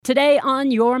Today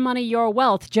on Your Money, Your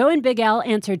Wealth, Joe and Big Al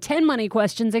answered 10 money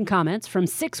questions and comments from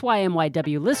 6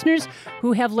 YMYW listeners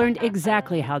who have learned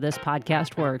exactly how this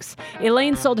podcast works.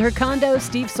 Elaine sold her condo,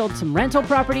 Steve sold some rental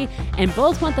property, and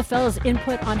both want the fellas'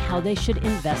 input on how they should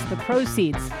invest the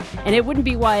proceeds. And it wouldn't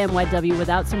be YMYW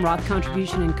without some Roth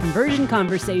contribution and conversion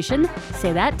conversation.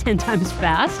 Say that 10 times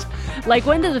fast. Like,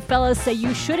 when do the fellas say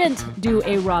you shouldn't do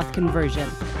a Roth conversion?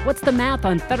 What's the math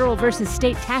on federal versus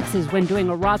state taxes when doing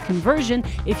a Roth conversion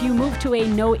if you move to a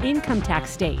no income tax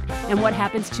state? And what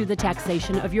happens to the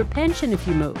taxation of your pension if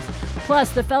you move? Plus,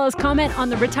 the fellas comment on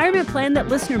the retirement plan that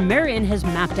listener Marion has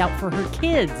mapped out for her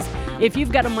kids. If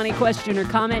you've got a money question or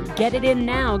comment, get it in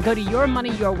now. Go to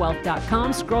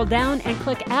yourmoneyyourwealth.com, scroll down, and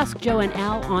click Ask Joe and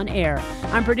Al on air.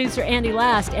 I'm producer Andy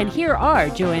Last, and here are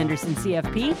Joe Anderson,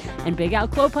 CFP, and Big Al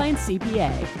Clopine,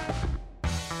 CPA.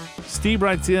 Steve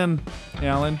writes in,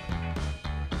 Alan.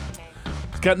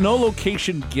 It's got no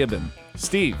location given.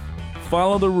 Steve,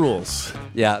 follow the rules.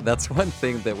 Yeah, that's one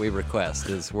thing that we request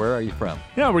is, where are you from?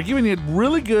 Yeah, we're giving you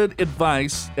really good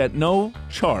advice at no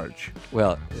charge.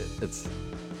 Well, it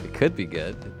could be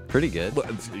good, pretty good. Well,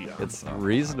 It's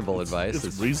reasonable advice.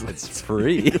 It's reasonable. It's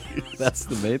free. That's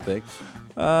the main thing.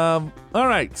 All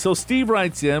right, so Steve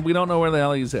writes in. We don't know where the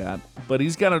hell he's at, but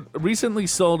he's got recently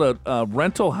sold a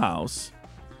rental house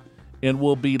and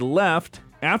will be left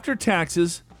after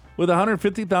taxes with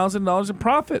 $150,000 in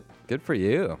profit. Good for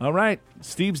you. All right.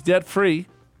 Steve's debt-free.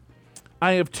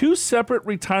 I have 2 separate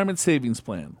retirement savings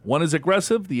plans. One is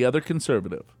aggressive, the other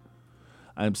conservative.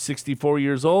 I'm 64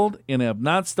 years old and have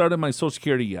not started my Social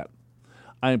Security yet.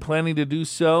 I am planning to do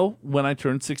so when I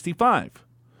turn 65.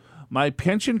 My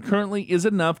pension currently is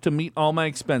enough to meet all my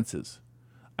expenses.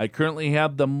 I currently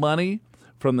have the money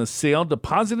from the sale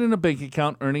deposited in a bank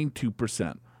account earning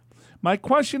 2%. My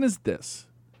question is this.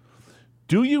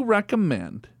 Do you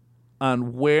recommend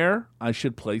on where I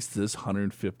should place this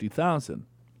 $150,000?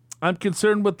 I'm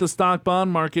concerned with the stock bond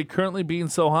market currently being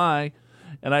so high,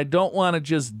 and I don't want to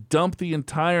just dump the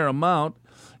entire amount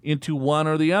into one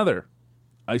or the other.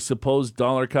 I suppose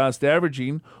dollar cost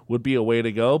averaging would be a way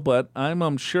to go, but I'm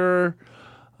unsure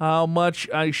how much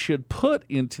I should put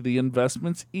into the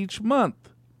investments each month.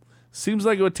 Seems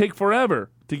like it would take forever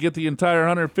to get the entire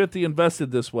 $150,000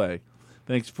 invested this way.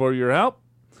 Thanks for your help.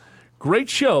 Great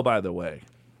show, by the way.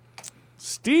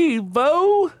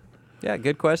 Steve-o? Yeah,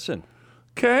 good question.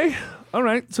 Okay. All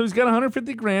right. So he's got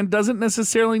 $150,000. Doesn't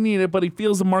necessarily need it, but he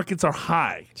feels the markets are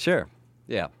high. Sure.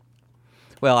 Yeah.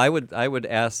 Well, I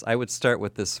would start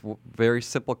with this very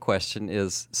simple question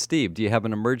is, Steve, do you have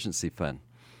an emergency fund?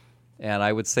 And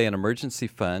I would say an emergency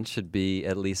fund should be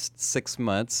at least 6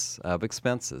 months of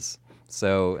expenses.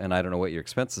 So, and I don't know what your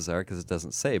expenses are because it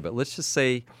doesn't say, but let's just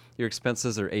say your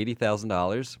expenses are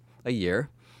 $80,000 a year.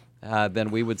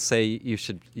 Then we would say you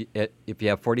should, if you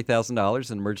have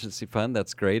 $40,000 in emergency fund,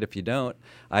 that's great. If you don't,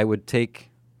 I would take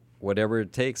whatever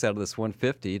it takes out of this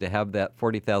 $150,000 to have that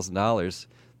 $40,000.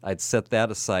 I'd set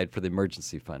that aside for the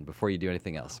emergency fund before you do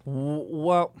anything else.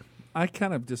 Well, I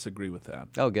kind of disagree with that.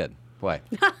 Oh, good. Why?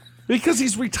 Because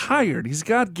he's retired. He's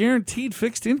got guaranteed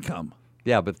fixed income.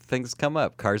 Yeah, but things come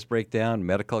up. Cars break down,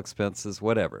 medical expenses,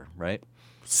 whatever, right?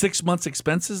 6 months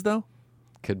expenses, though?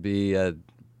 Could be a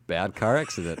bad car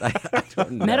accident. I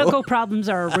don't know. Medical problems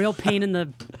are a real pain in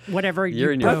the whatever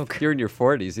You're you in broke. your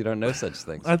 40s. You don't know such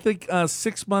things. I think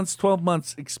 6 months, 12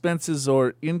 months expenses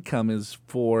or income is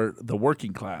for the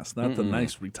working class, not the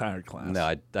nice retired class.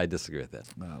 No, I disagree with that.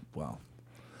 Well,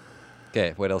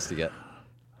 Okay, what else do you get?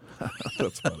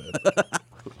 that's about it.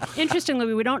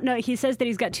 Interestingly, we don't know. He says that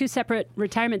he's got 2 separate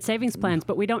retirement savings plans,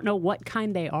 but we don't know what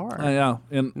kind they are. Yeah,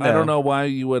 and I don't know why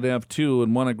you would have 2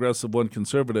 and one aggressive, one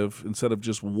conservative instead of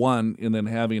just one and then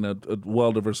having a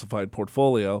well-diversified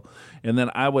portfolio. And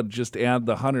then I would just add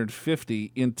the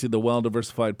 $150,000 into the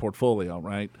well-diversified portfolio,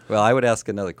 right? Well, I would ask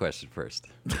another question first.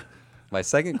 My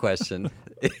second question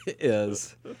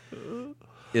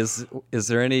is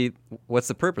there any, what's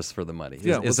the purpose for the money?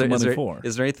 What's the money for?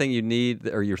 Is there anything you need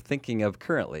or you're thinking of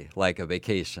currently, like a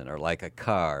vacation or like a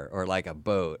car or like a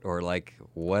boat or like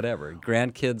whatever,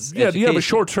 grandkids' Yeah, education? do you have a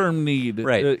short-term need,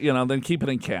 Right. Then keep it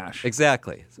in cash.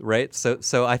 Exactly, right?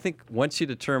 So I think once you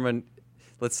determine,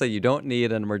 let's say you don't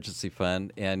need an emergency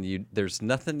fund and there's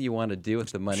nothing you want to do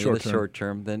with the money in the short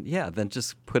term, then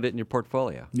just put it in your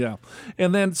portfolio. Yeah.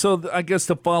 And then, so I guess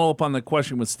to follow up on the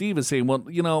question with Steve is saying,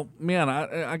 well, man,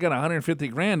 I got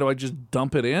 $150,000. Do I just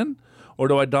dump it in or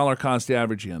do I dollar cost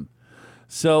average in?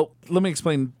 So let me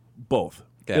explain both.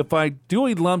 Okay. If I do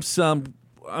a lump sum,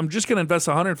 I'm just going to invest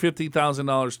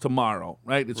 $150,000 tomorrow,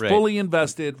 right? It's Right. fully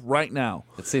invested right now.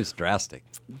 It seems drastic.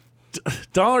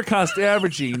 dollar cost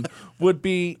averaging would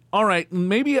be, all right,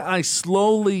 maybe I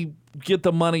slowly get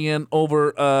the money in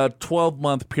over a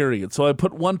 12-month period. So I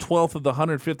put 1/12 of the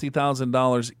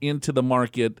 $150,000 into the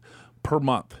market per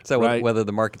month. So right? whether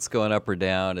the market's going up or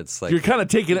down, it's like You're kind of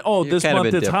taking it. Oh, this kind of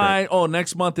month it's indifferent. high. Oh,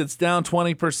 next month it's down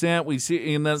 20%. We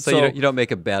see, and then so you don't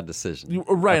make a bad decision.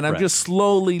 right. up I'm front. just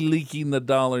slowly leaking the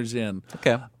dollars in.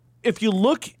 Okay. If you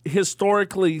look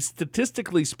historically,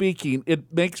 statistically speaking,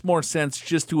 it makes more sense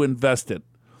just to invest it.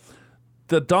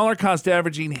 The dollar cost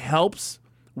averaging helps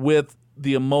with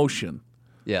the emotion,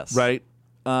 Yes. right?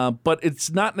 But it's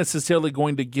not necessarily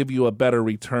going to give you a better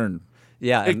return.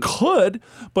 Yeah. It And, could,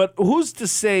 but who's to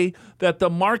say that the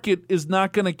market is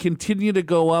not going to continue to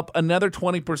go up another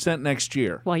 20% next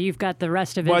year? Well, you've got the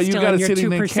rest of it While you've still got in it your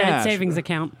sitting in 2% cash, savings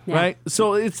account. Yeah. Right?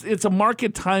 So it's a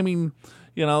market timing,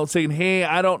 saying, hey,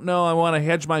 I don't know, I want to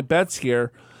hedge my bets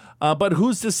here. But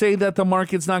who's to say that the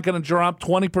market's not going to drop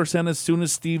 20% as soon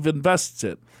as Steve invests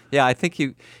it? yeah, I think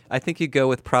you go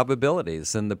with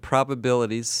probabilities, and the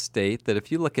probabilities state that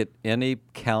if you look at any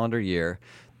calendar year,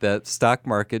 the stock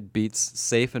market beats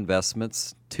safe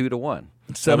investments 2-1.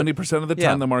 70% of the time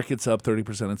Yeah. the market's up,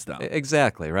 30% it's down.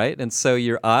 Exactly, right? And so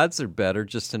your odds are better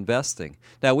just investing.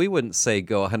 Now, we wouldn't say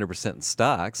go 100% in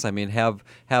stocks. I mean, have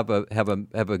a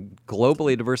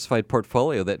globally diversified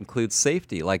portfolio that includes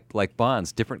safety, like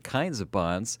bonds, different kinds of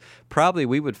bonds. Probably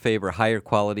we would favor higher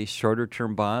quality, shorter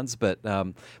term bonds, but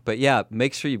yeah,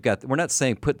 make sure you've got. We're not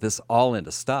saying put this all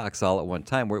into stocks all at one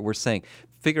time. We're saying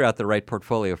figure out the right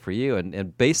portfolio for you,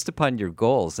 and based upon your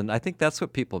goals. And I think that's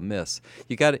what people miss.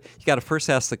 You got to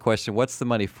first ask the question, what's the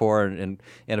money for? And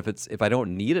if I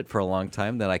don't need it for a long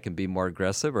time, then I can be more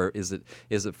aggressive. Or is it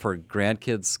for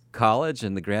grandkids' college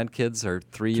and the grandkids are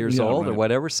 3 years Yeah, old or right.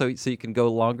 whatever? So you can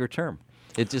go longer term.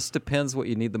 It just depends what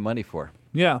you need the money for.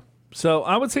 Yeah. So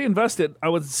I would say invest it. I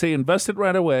would say invest it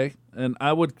right away, and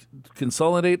I would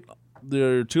consolidate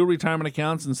their two retirement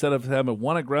accounts instead of having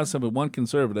one aggressive and one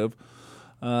conservative.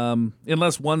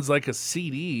 Unless one's like a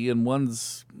CD and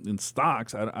one's in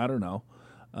stocks. I don't know.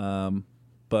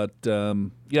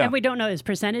 Yeah. And we don't know his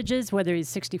percentages, whether he's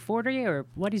 60-40 or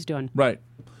what he's doing. Right.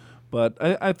 But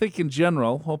I think in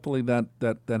general, hopefully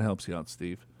that helps you out,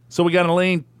 Steve. So we got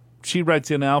Elaine. She writes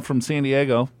in now from San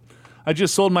Diego. I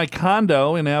just sold my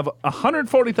condo and have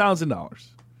 $140,000.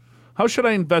 How should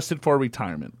I invest it for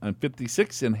retirement? I'm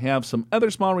 56 and have some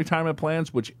other small retirement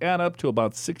plans which add up to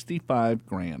about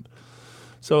 $65,000.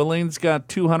 So Elaine's got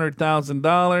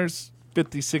 $200,000,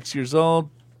 56 years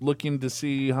old, looking to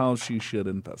see how she should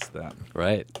invest that.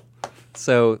 Right.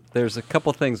 So there's a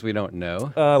couple things we don't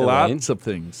know. Elaine. Lots of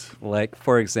things. Like,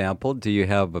 for example, do you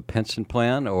have a pension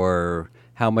plan, or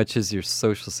how much is your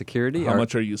Social Security? How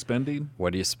much are you spending?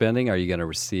 What are you spending? Are you going to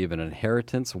receive an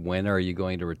inheritance? When are you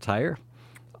going to retire?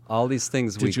 All these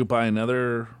things Did you buy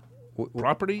another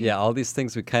property? Yeah, all these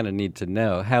things we kind of need to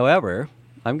know. However,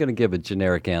 I'm going to give a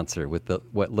generic answer with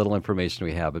what little information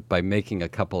we have, but by making a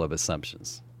couple of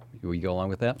assumptions. Will you go along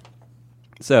with that?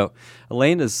 So,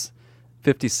 Elaine is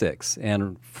 56,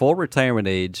 and full retirement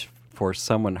age for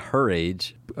someone her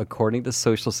age, according to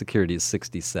Social Security, is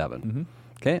 67.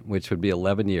 Okay, which would be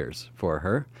 11 years for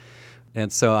her.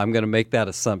 And so I'm going to make that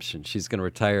assumption. She's going to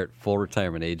retire at full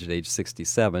retirement age at age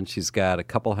 67. She's got a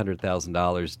couple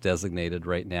 $100,000 designated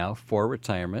right now for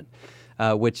retirement,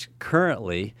 which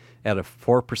currently at a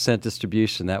 4%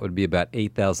 distribution, that would be about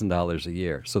 $8,000 a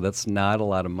year. So that's not a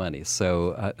lot of money.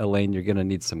 So, Elaine, you're going to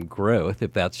need some growth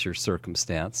if that's your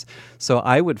circumstance. So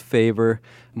I would favor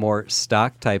more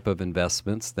stock type of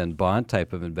investments than bond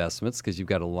type of investments because you've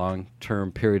got a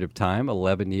long-term period of time,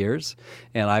 11 years.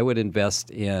 And I would invest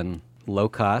in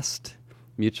low-cost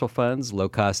mutual funds,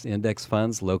 low-cost index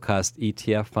funds, low-cost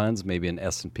ETF funds, maybe an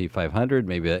S&P 500,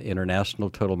 maybe an international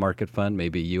total market fund,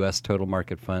 maybe a U.S. total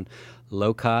market fund.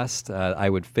 Low cost, I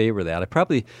would favor that.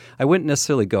 I wouldn't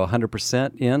necessarily go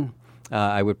 100% in.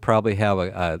 I would probably have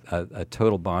a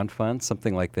total bond fund,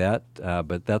 something like that.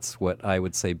 But that's what I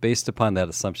would say based upon that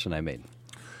assumption I made.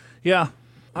 Yeah,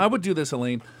 I would do this,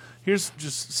 Elaine. Here's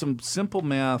just some simple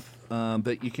math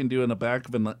that you can do in the back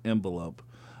of an envelope.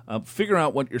 Figure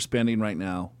out what you're spending right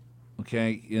now,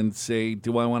 okay, and say,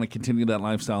 do I want to continue that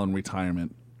lifestyle in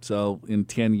retirement? So in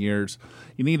 10 years,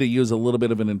 you need to use a little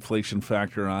bit of an inflation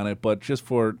factor on it, but just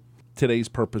for today's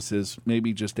purposes,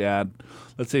 maybe just add,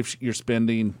 let's say if you're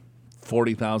spending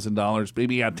 $40,000,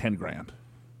 maybe add $10,000.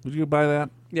 Would you buy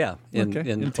that? Yeah, in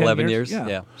 10 11 years? years?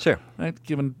 Yeah, sure. Right,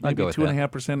 given I'll maybe go with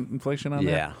that. 2.5% inflation on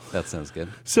that? Yeah, that sounds good.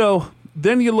 So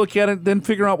then you look at it, then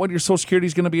figure out what your Social Security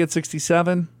is going to be at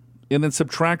 67, and then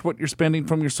subtract what you're spending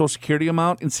from your Social Security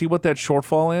amount and see what that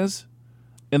shortfall is.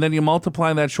 And then you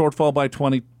multiply that shortfall by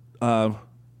 20,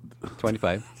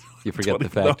 25. You forget the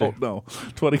factor. No.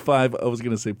 25, I was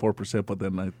going to say 4%, but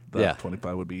then I thought Yeah.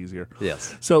 25 would be easier.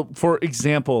 Yes. So, for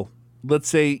example, let's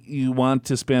say you want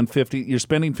to spend you're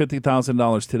spending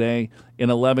 $50,000 today. In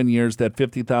 11 years, that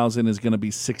 $50,000 is going to be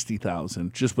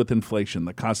 $60,000 just with inflation.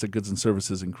 The cost of goods and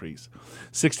services increase.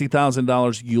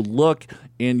 $60,000, you look,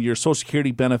 and your Social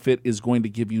Security benefit is going to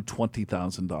give you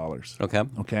 $20,000. Okay.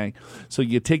 Okay, so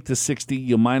you take the 60,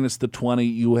 you minus the 20,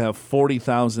 you have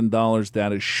 $40,000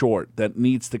 that is short, that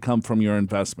needs to come from your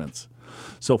investments.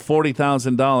 So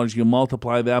 $40,000, you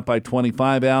multiply that by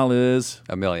 25, Al, is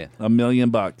 $1 million. $1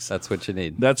 million. That's what you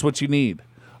need. That's what you need.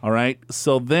 All right.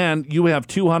 So then you have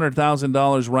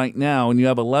 $200,000 right now, and you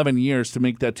have 11 years to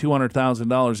make that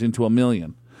 $200,000 into $1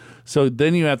 million. So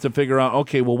then you have to figure out,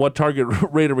 okay, well, what target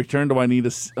rate of return do I need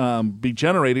to be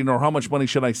generating, or how much money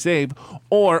should I save,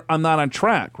 or I'm not on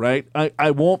track, right? I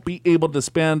won't be able to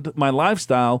spend my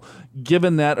lifestyle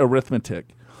given that arithmetic.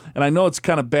 And I know it's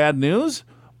kind of bad news,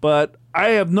 but I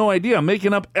have no idea. I'm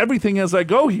making up everything as I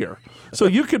go here. So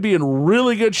you could be in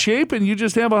really good shape and you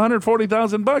just have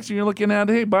 $140,000 and you're looking at,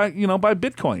 hey, buy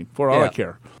Bitcoin for all I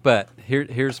care. But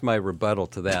here's my rebuttal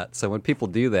to that. So when people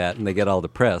do that and they get all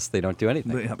depressed, they don't do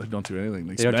anything. They don't do anything.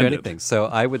 They don't do anything. So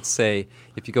I would say,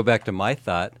 if you go back to my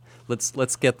thought,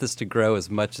 let's get this to grow as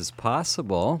much as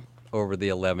possible over the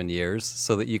 11 years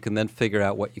so that you can then figure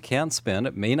out what you can spend.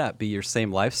 It may not be your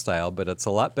same lifestyle, but it's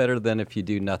a lot better than if you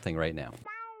do nothing right now.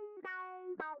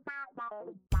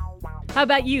 How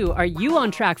about you? Are you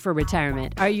on track for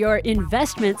retirement? Are your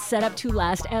investments set up to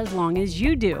last as long as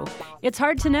you do? It's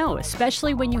hard to know,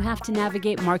 especially when you have to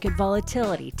navigate market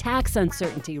volatility, tax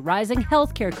uncertainty, rising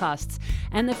healthcare costs,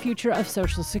 and the future of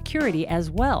Social Security as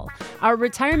well. Our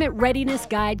Retirement Readiness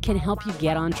Guide can help you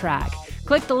get on track.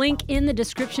 Click the link in the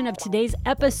description of today's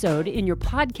episode in your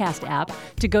podcast app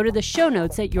to go to the show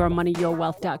notes at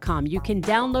yourmoneyyourwealth.com. You can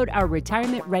download our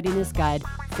Retirement Readiness Guide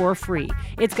for free.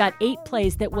 It's got 8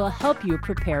 plays that will help you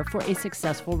prepare for a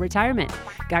successful retirement.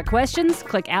 Got questions?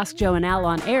 Click Ask Joe and Al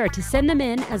on air to send them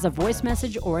in as a voice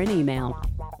message or an email.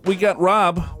 We got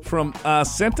Rob from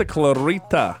Santa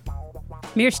Clarita.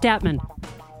 Mir Statman.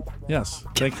 Yes,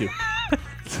 thank you.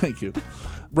 Thank you.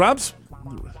 Rob's...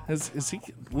 Is he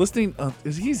listening?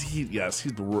 Yes,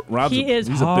 he's Rob's. He's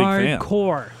a big fan.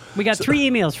 Hardcore. We got 3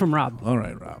 emails from Rob. All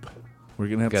right, Rob. We're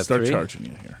gonna have to Got start 3? charging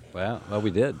you here. Wow. Well,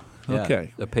 we did. Yeah,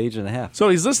 Okay. A page and a half. So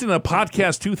he's listening to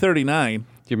podcast 239. Do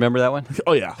you remember that one?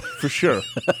 Oh yeah, for sure.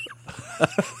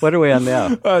 What are we on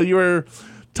now? You were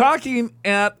talking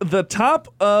at the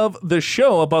top of the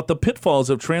show about the pitfalls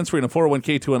of transferring a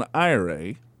 401k to an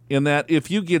IRA, in that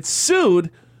if you get sued,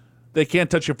 they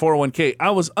can't touch your 401k.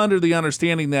 I was under the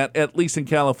understanding that, at least in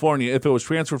California, if it was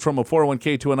transferred from a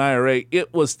 401k to an IRA,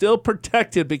 it was still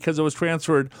protected because it was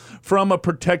transferred from a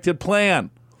protected plan.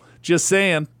 Just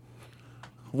saying.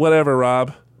 Whatever,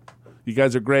 Rob. You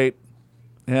guys are great.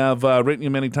 Have written you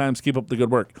many times. Keep up the good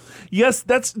work. Yes,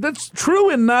 that's true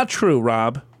and not true,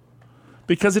 Rob,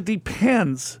 because it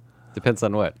depends Depends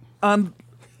on what? on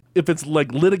if it's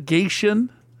like litigation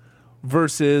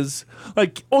versus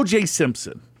like O.J.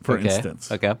 Simpson. For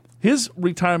instance, Okay. his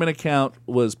retirement account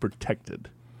was protected,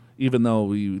 even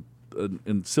though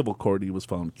in civil court he was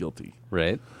found guilty.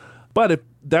 Right. But if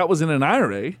that was in an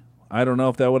IRA, I don't know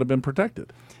if that would have been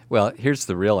protected. Well, here's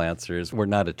the real answer: is we're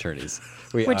not attorneys.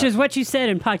 Which is what you said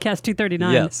in podcast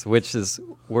 239. Yes, which is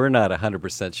we're not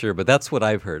 100% sure, but that's what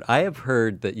I've heard. I have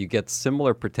heard that you get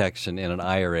similar protection in an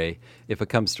IRA if it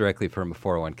comes directly from a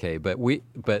 401k,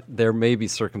 but there may be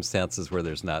circumstances where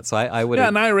there's not. So I would. Yeah,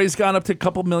 an IRA's gone up to a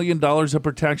couple $1 million of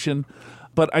protection,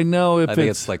 but I know if I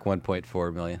think it's like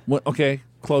 1.4 million. Okay,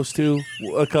 close to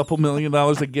a couple $1 million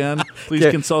again.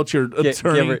 Please consult your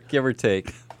attorney. Give or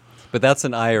take. But that's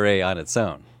an IRA on its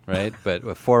own. Right, but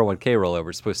a 401k rollover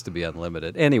is supposed to be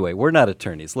unlimited. Anyway, we're not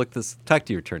attorneys. Talk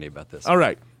to your attorney about this. All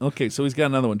right. Okay, so he's got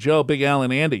another one. Joe, Big Al,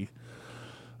 and Andy.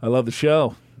 I love the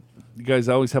show. You guys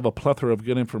always have a plethora of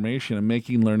good information and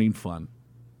making learning fun.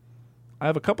 I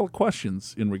have a couple of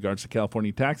questions in regards to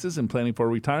California taxes and planning for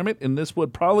retirement, and this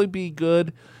would probably be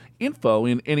good info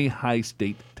in any high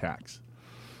state tax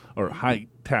or high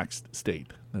taxed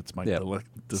state. That's my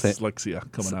dyslexia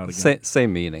coming out again.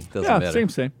 Same meaning. Doesn't matter.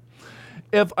 Same.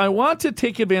 If I want to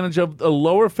take advantage of the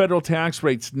lower federal tax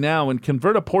rates now and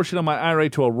convert a portion of my IRA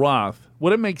to a Roth,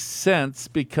 would it make sense?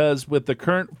 Because with the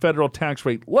current federal tax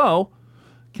rate low,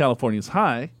 California's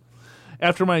high.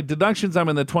 After my deductions, I'm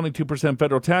in the 22%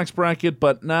 federal tax bracket,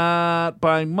 but not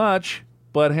by much,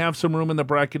 but have some room in the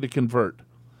bracket to convert.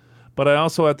 But I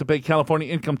also have to pay California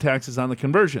income taxes on the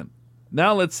conversion.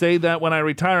 Now let's say that when I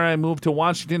retire, I move to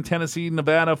Washington, Tennessee,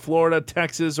 Nevada, Florida,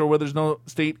 Texas, or where there's no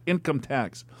state income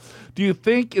tax. Do you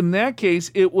think in that case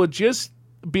it would just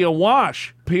be a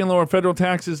wash, paying lower federal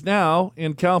taxes now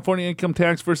in California income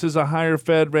tax versus a higher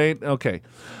Fed rate? Okay.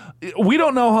 We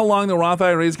don't know how long the Roth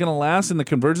IRA is going to last and the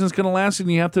conversion is going to last,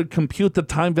 and you have to compute the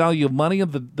time value of money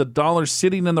of the dollar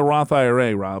sitting in the Roth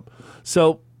IRA, Rob.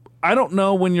 So I don't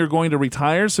know when you're going to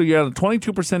retire, so you're at a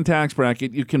 22% tax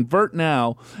bracket. You convert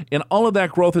now, and all of that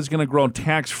growth is going to grow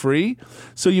tax-free.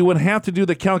 So you would have to do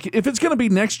the calculation. If it's going to be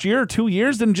next year or 2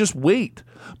 years, then just wait.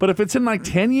 But if it's in like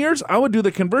 10 years, I would do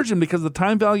the conversion because the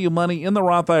time value of money in the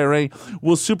Roth IRA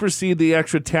will supersede the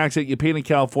extra tax that you pay in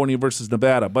California versus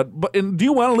Nevada. But and do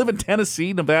you want to live in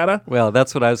Tennessee, Nevada? Well,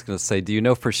 that's what I was going to say. Do you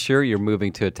know for sure you're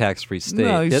moving to a tax-free state?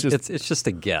 No, it's just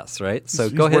a guess, right? So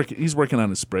he's go ahead. He's working on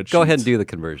his spreadsheet. Go ahead and do the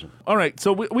conversion. All right.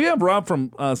 So we have Rob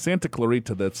from Santa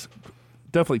Clarita that's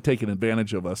definitely taking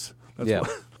advantage of us. Yeah.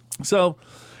 So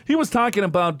he was talking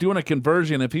about doing a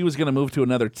conversion. If he was going to move to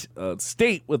another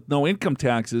state with no income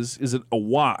taxes, is it a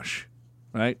wash,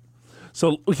 right?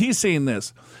 So he's saying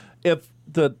this. If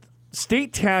the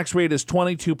state tax rate is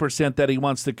 22% that he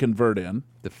wants to convert in,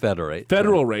 The federal rate.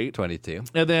 Federal rate. 22.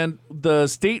 and then the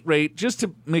state rate, just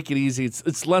to make it easy,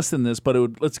 it's less than this,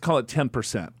 but let's call it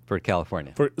 10%. For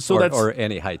California. So or, that's- or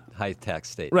any high tax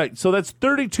state. Right. So that's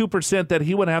 32% that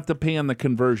he would have to pay on the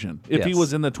conversion if he Yes.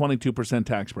 was in the 22%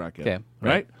 tax bracket. Okay, Right?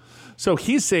 right. So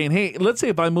he's saying, hey, let's say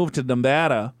if I move to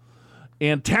Nevada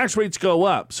and tax rates go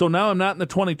up. So now I'm not in the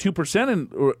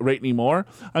 22% rate anymore.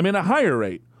 I'm in a higher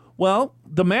rate. Well,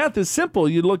 the math is simple.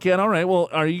 You look at, all right, well,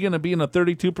 are you going to be in a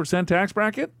 32% tax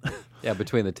bracket? Yeah,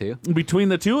 between the two. Between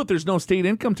the two, if there's no state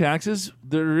income taxes,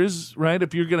 there is, right?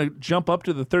 If you're going to jump up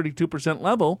to the 32%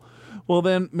 level, well,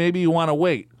 then maybe you want to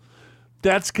wait.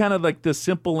 That's kind of like the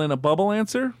simple in a bubble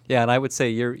answer. Yeah, and I would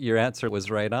say your answer was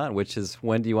right on, which is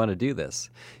when do you want to do this?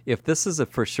 If this is a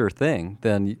for sure thing,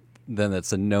 then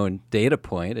it's a known data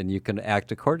point and you can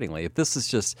act accordingly. If this is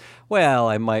just, well,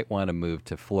 I might want to move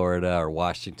to Florida or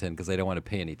Washington because I don't want to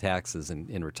pay any taxes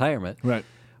in retirement. Right.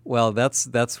 Well,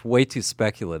 that's way too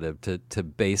speculative to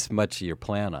base much of your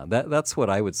plan on. That's what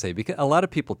I would say, because a lot of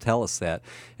people tell us that.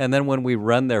 And then when we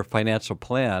run their financial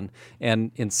plan, and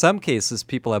in some cases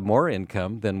people have more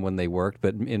income than when they worked,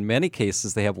 but in many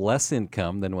cases they have less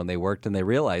income than when they worked, and they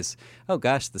realize, oh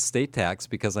gosh, the state tax,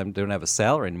 because I don't have a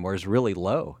salary anymore, is really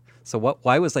low. So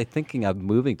why was I thinking of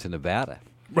moving to Nevada?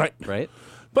 Right. Right?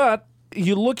 But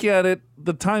you look at it,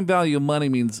 the time value of money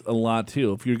means a lot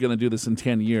too. If you're going to do this in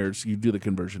 10 years, you do the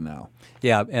conversion now.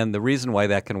 Yeah, and the reason why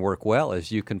that can work well is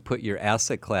you can put your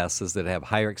asset classes that have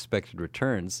higher expected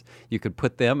returns, you could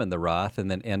put them in the Roth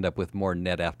and then end up with more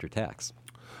net after tax.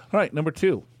 All right, number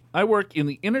 2. I work in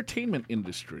the entertainment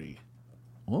industry.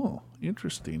 Oh,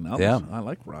 interesting. I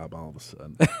like Rob all of a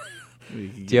sudden.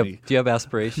 Do you have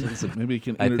aspirations? Maybe you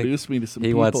can I think introduce me to some he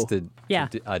people. wants to Yeah.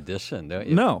 audition, don't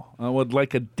you? No, I would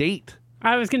like a date.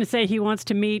 I was going to say he wants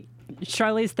to meet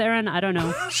Charlize Theron. I don't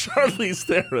know. Charlize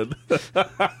Theron.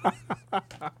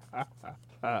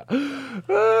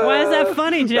 Why is that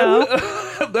funny, Joe?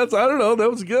 I don't know. That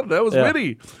was good. That was Yeah.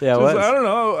 witty. Yeah, it Just, was. I don't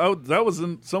know. That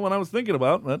wasn't someone I was thinking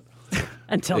about. But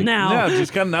Until now. yeah,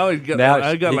 just kind of now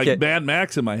I got he like can't- Mad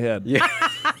Max in my head. Yeah.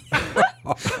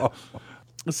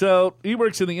 So he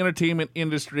works in the entertainment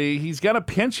industry. He's got a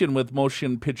pension with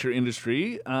motion picture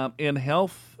industry and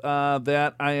health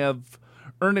that I have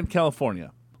earned in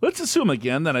California. Let's assume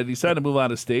again that I decide to move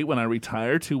out of state when I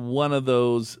retire to one of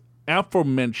those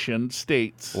aforementioned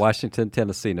states. Washington,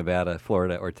 Tennessee, Nevada,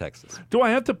 Florida, or Texas. Do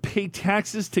I have to pay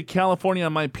taxes to California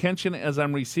on my pension as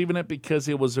I'm receiving it because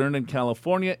it was earned in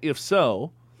California? If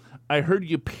so, I heard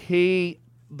you pay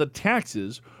the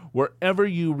taxes wherever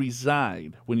you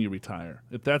reside when you retire.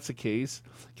 If that's the case,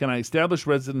 can I establish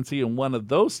residency in one of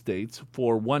those states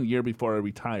for 1 year before I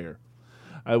retire?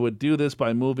 I would do this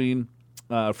by moving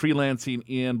freelancing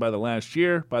in by the last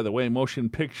year. By the way, motion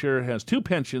picture has 2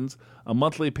 pensions, a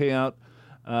monthly payout.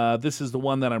 This is the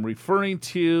one that I'm referring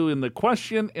to in the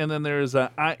question. And then there's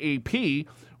a IAP,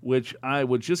 which I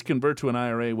would just convert to an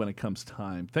IRA when it comes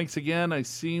time. Thanks again. I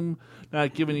seem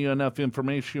not giving you enough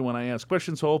information when I ask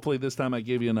questions, so hopefully this time I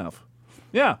gave you enough.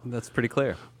 Yeah, That's pretty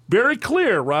clear. very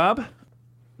clear, Rob.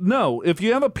 No, if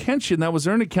you have a pension that was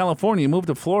earned in California, you move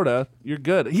to Florida, you're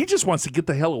good. He just wants to get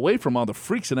the hell away from all the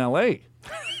freaks in L.A.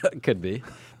 Could be.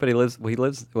 But he lives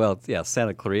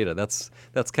Santa Clarita.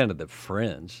 That's kind of the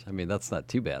fringe. I mean, that's not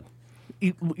too bad.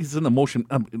 He's in the motion.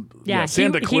 Yeah,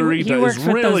 Santa he Clarita works is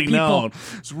with those really people. known.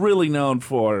 It's really known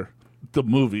for the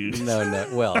movie. No.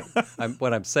 Well,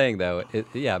 what I'm saying though, he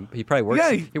probably works.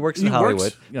 Yeah, he works in he Hollywood,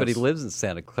 works, but he yes. lives in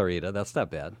Santa Clarita. That's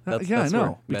not bad. That's, Yeah, that's I where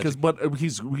know. Because, magic- but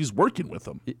he's working with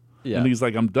them. yeah. And he's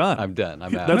like, I'm done. I'm done.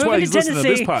 I'm out. That's why Moving he's to listening to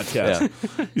this Tennessee. podcast.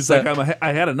 He's So- like,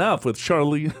 I had enough with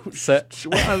Charlie. I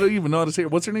don't even know how to say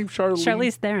it. What's her name?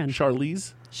 Charlize Theron.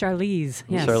 Charlize? Charlize,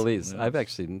 yes. Charlize. I've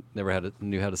actually never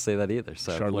knew how to say that either,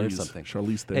 so I've learned Charlize. something.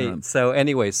 Charlize Hey, Theron. so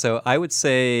anyway, I would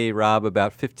say, Rob,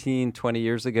 about 15, 20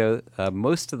 years ago,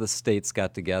 most of the states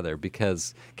got together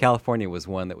because California was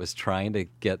one that was trying to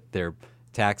get their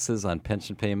taxes on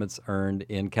pension payments earned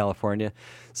in California.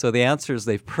 So the answer is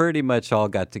they've pretty much all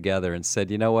got together and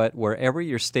said, you know what, wherever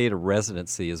your state of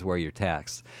residency is where you're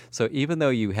taxed. So even though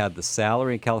you had the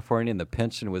salary in California and the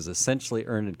pension was essentially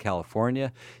earned in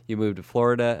California, you move to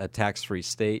Florida, a tax-free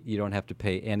state, you don't have to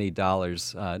pay any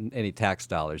tax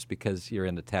dollars because you're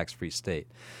in a tax-free state.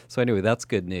 So anyway, that's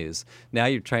good news. Now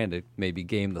you're trying to maybe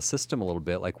game the system a little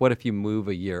bit. Like what if you move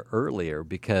a year earlier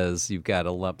because you've got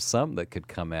a lump sum that could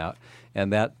come out?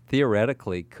 And that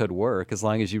theoretically could work as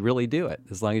long as you really do it,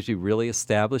 as long as you really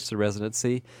establish the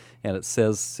residency. And it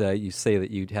says you say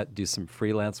that you have to do some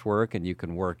freelance work and you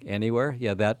can work anywhere.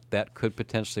 Yeah, that could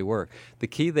potentially work. The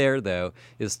key there, though,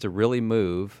 is to really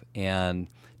move and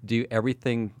do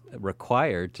everything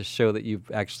required to show that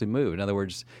you've actually moved. In other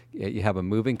words, you have a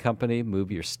moving company,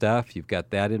 move your stuff, you've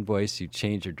got that invoice, you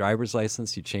change your driver's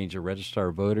license, you change your registrar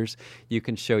of voters, you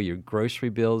can show your grocery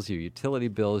bills, your utility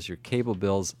bills, your cable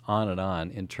bills, on and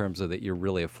on, in terms of that you're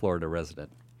really a Florida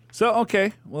resident. So,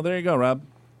 okay. Well, there you go, Rob.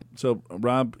 So,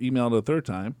 Rob emailed a third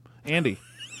time. Andy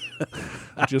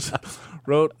just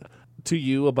wrote to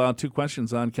you about 2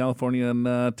 questions on California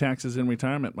and taxes in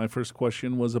retirement. My first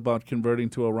question was about converting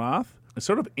to a Roth. I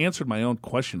sort of answered my own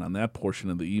question on that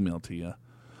portion of the email to you.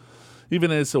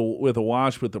 Even as with a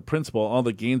wash with the principal, all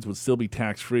the gains would still be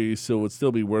tax-free, so it would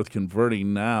still be worth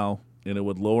converting now, and it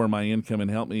would lower my income and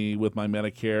help me with my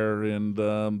Medicare, and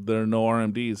there are no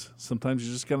RMDs. Sometimes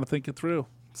you just got to think it through.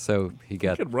 So he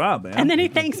got Good Rob, man. And then he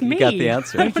thanks me. got the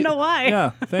answer. I don't know why.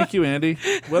 Yeah, thank you, Andy.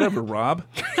 Whatever, Rob.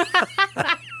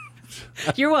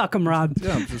 You're welcome, Rob.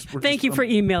 Yeah, Thank you for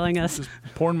emailing us. just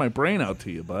pouring my brain out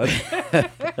to you, bud.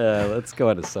 let's go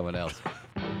on to someone else.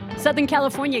 Southern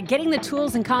California, getting the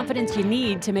tools and confidence you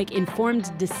need to make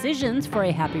informed decisions for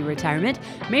a happy retirement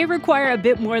may require a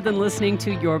bit more than listening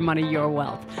to Your Money, Your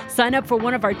Wealth. Sign up for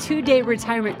one of our 2-day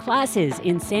retirement classes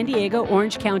in San Diego,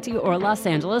 Orange County, or Los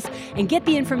Angeles and get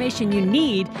the information you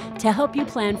need to help you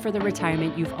plan for the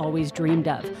retirement you've always dreamed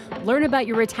of. Learn about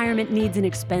your retirement needs and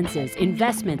expenses,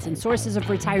 investments and sources of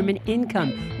retirement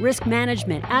income, risk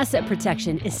management, asset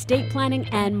protection, estate planning,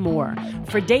 and more.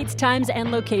 For dates, times,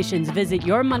 and locations, visit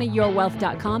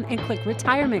yourmoneyyourwealth.com and click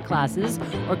retirement classes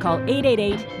or call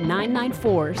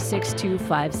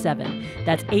 888-994-6257.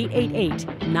 That's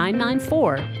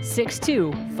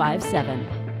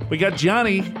 888-994-6257. We got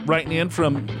Johnny writing in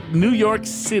from New York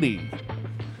City.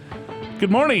 Good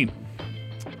morning.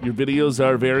 Your videos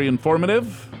are very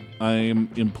informative. I am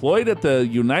employed at the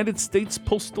United States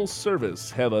Postal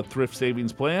Service, have a thrift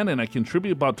savings plan, and I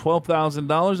contribute about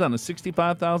 $12,000 on a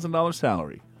 $65,000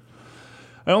 salary.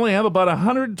 I only have about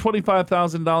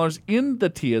 $125,000 in the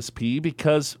TSP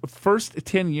because first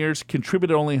 10 years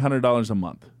contributed only $100 a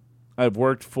month. I've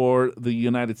worked for the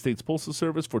United States Postal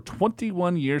Service for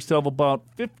 21 years, still have about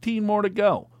 15 more to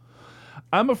go.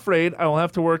 I'm afraid I will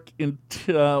have to work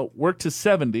to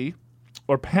 70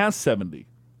 or past 70.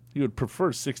 You would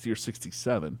prefer 60 or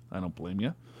 67. I don't blame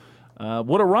you.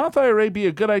 Would a Roth IRA be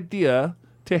a good idea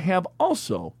to have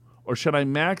also, or should I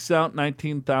max out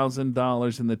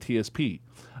 $19,000 in the TSP?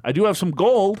 I do have some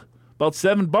gold, about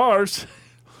 7 bars.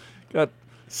 Got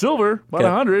silver, about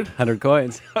 100. 100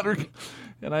 coins. 100.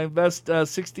 And I invest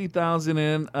 $60,000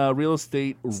 in real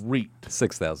estate REIT.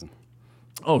 6,000.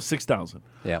 Oh, 6,000.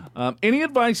 Yeah. Any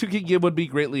advice you could give would be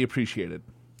greatly appreciated.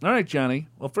 All right, Johnny.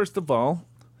 Well, first of all,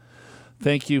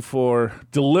 thank you for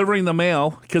delivering the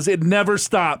mail because it never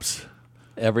stops.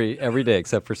 Every day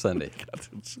except for Sunday.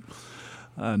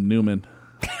 Newman.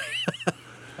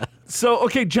 So,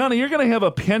 okay, Johnny, you're going to have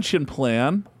a pension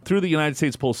plan through the United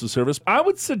States Postal Service. I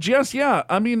would suggest,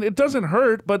 it doesn't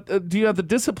hurt, but do you have the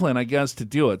discipline, I guess, to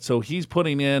do it? So he's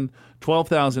putting in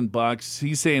 $12,000.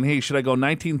 He's saying, hey, should I go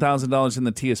 $19,000 in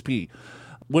the TSP?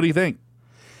 What do you think?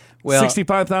 Well,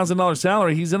 $65,000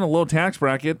 salary. He's in a low tax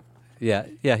bracket. Yeah,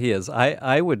 he is.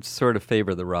 I would sort of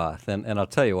favor the Roth, and I'll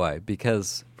tell you why.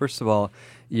 Because, first of all,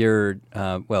 you're,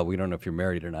 we don't know if you're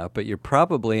married or not, but you're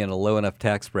probably in a low enough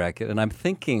tax bracket. And I'm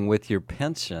thinking with your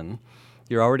pension,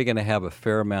 you're already going to have a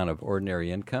fair amount of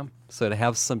ordinary income. So to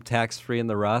have some tax-free in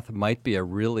the Roth might be a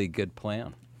really good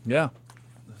plan. Yeah.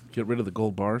 Get rid of the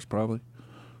gold bars, probably.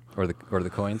 Or the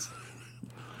coins,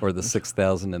 or the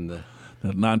 6,000 in the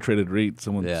non-traded REIT.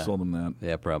 Someone sold them that.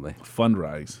 Yeah, probably.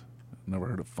 Fundrise. Never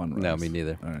heard of Fundrise. No, me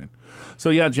neither. All right.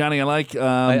 So yeah, Johnny, I like.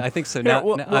 I think so.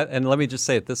 And let me just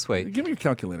say it this way. Give me your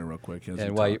calculator real quick.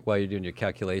 And while you're doing your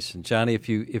calculation, Johnny, if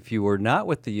you were not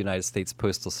with the United States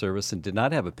Postal Service and did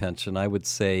not have a pension, I would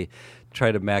say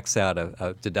try to max out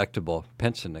a deductible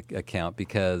pension account,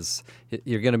 because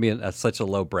you're going to be in such a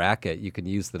low bracket. You can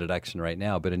use the deduction right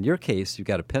now, but in your case, you've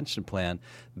got a pension plan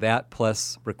that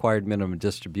plus required minimum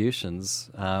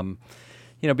distributions.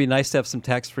 It'd be nice to have some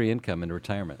tax-free income in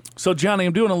retirement. So, Johnny,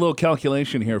 I'm doing a little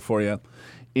calculation here for you.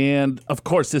 And, of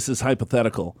course, this is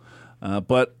hypothetical.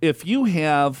 But if you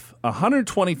have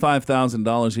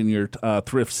 $125,000 in your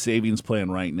thrift savings plan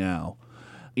right now,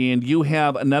 and you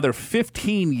have another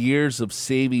 15 years of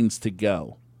savings to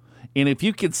go, and if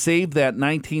you could save that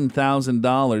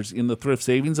 $19,000 in the thrift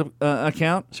savings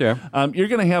account, sure, you're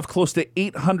going to have close to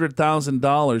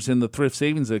 $800,000 in the thrift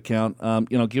savings account,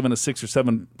 given a 6 or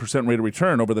 7% rate of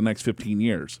return over the next 15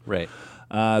 years. Right.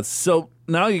 So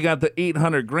now you got the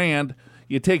 $800,000.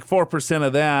 You take 4%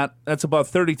 of that. That's about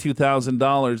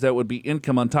 $32,000. That would be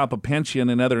income on top of pension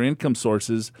and other income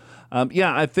sources.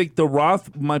 I think the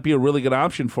Roth might be a really good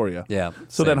option for you. Yeah.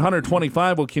 So that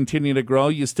 125 will continue to grow.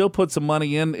 You still put some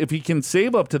money in. If you can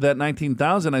save up to that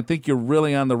 19,000, I think you're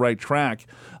really on the right track.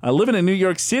 Living in New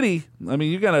York City, I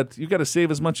mean, you gotta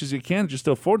save as much as you can just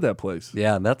to afford that place.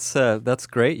 Yeah, that's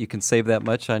great. You can save that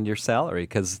much on your salary,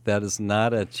 because that is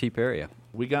not a cheap area.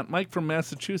 We got Mike from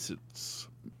Massachusetts.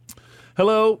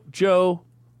 Hello, Joe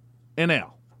and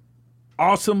Al.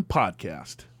 Awesome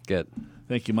podcast. Good.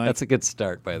 Thank you, Mike. That's a good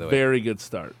start, by the way. Very good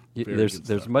start.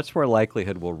 There's much more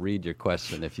likelihood we'll read your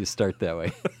question if you start that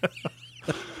way.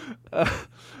 I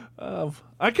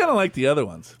kind of like the other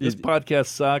ones. This podcast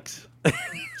sucks.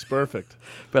 It's perfect.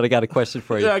 But I got a question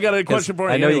for you. Yeah, I got a question for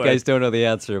you. I know anyway. You guys don't know the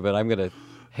answer, but I'm going to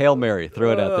Hail Mary,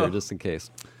 throw it out there just in case.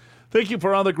 Thank you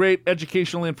for all the great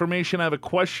educational information. I have a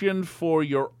question for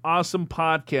your awesome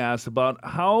podcast about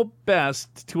how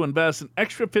best to invest an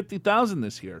extra $50,000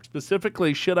 this year.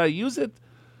 Specifically, should I use it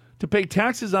to pay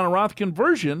taxes on a Roth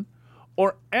conversion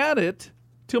or add it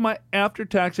to my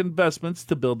after-tax investments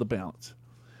to build the balance?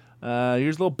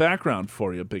 Here's a little background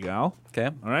for you, Big Al.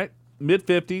 Okay. All right.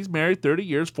 Mid-50s, married 30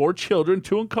 years, 4 children,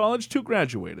 2 in college, 2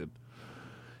 graduated.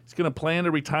 He's going to plan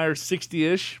to retire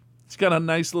 60-ish. He's got a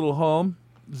nice little home.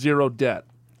 0 debt.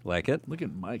 Like it? Look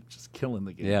at Mike just killing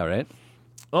the game. Yeah, right?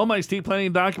 All my estate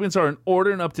planning documents are in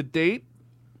order and up to date.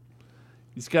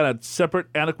 He's got a separate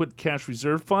adequate cash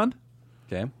reserve fund.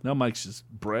 Okay. Now Mike's just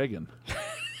bragging.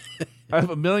 I have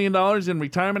 $1 million in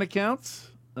retirement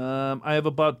accounts. I have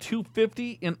about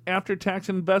 $250 in after-tax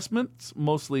investments,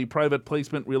 mostly private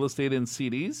placement, real estate, and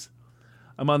CDs.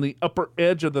 I'm on the upper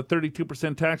edge of the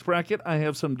 32% tax bracket. I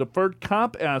have some deferred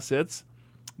comp assets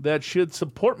that should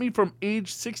support me from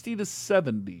age 60 to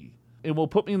 70. It will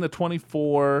put me in the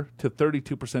 24 to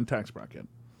 32% tax bracket.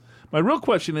 My real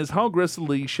question is, how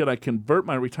aggressively should I convert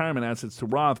my retirement assets to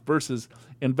Roth versus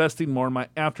investing more in my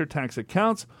after-tax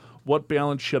accounts? What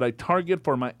balance should I target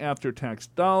for my after-tax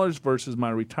dollars versus my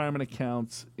retirement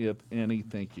accounts, if any?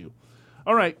 Thank you.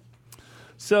 All right.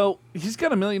 So he's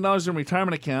got $1 million in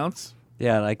retirement accounts.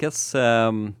 Yeah, and I guess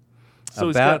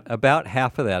about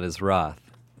half of that is Roth.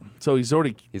 So he's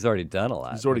already done a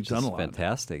lot. He's already done a lot.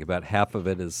 Fantastic. About half of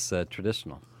it is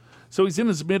traditional. So he's in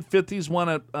his mid-50s,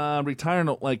 want to retire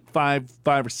at like 5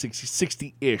 or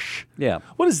 60-ish. Yeah.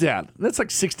 What is that? That's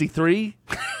like 63?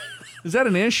 Is that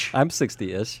an ish? I'm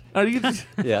 60-ish. Are you?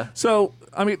 Yeah. So,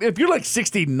 I mean, if you're like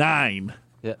 69,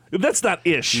 yeah, that's not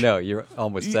ish. No, you're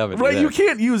almost 70. Right, there. you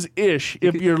can't use ish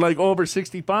if you're like over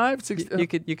 65.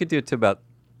 60, you could do it to about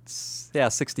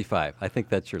 65. I think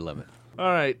that's your limit. All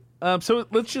right. So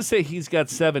let's just say he's got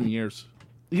 7 years.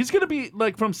 He's going to be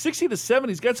like from 60 to 70.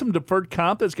 He's got some deferred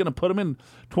comp that's going to put him in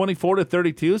 24 to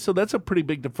 32. So that's a pretty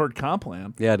big deferred comp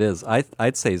plan. Yeah, it is.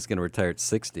 I'd say he's going to retire at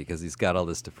 60 because he's got all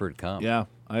this deferred comp. Yeah,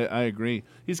 I agree.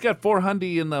 He's got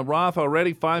 $400 in the Roth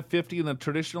already, $550 in the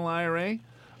traditional IRA,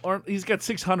 or he's got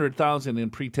 $600,000 in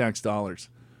pre-tax dollars.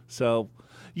 So,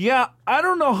 yeah, I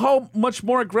don't know how much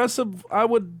more aggressive I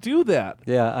would do that.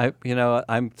 Yeah,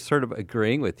 I'm sort of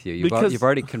agreeing with you. You've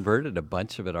already converted a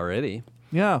bunch of it already.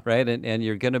 Yeah. Right, and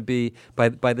you're going to be by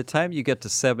the time you get to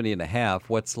 70 and a half,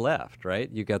 what's left, right?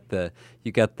 You got the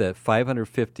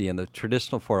 $550 in the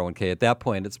traditional 401k. At that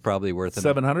point, it's probably worth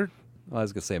 $700. Well, I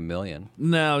was going to say $1 million.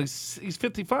 No, he's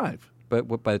 55.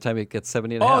 But by the time you get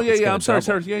 70 and a half, oh yeah, I'm sorry.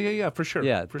 double. Yeah, for sure.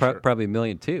 Yeah, for sure. Probably $1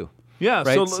 million too. Yeah,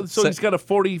 right? so he's got a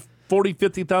 $50,000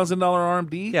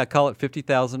 RMD. Yeah, call it $50,000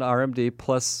 RMD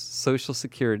plus Social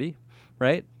Security.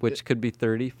 right? Which could be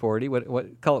 30, 40,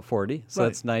 what call it 40. So Right.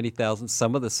 that's 90,000.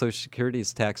 Some of the Social Security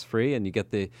is tax-free, and you get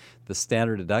the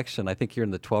standard deduction. I think you're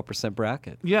in the 12%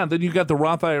 bracket. Yeah, then you got the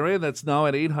Roth IRA that's now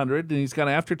at $800, and he's got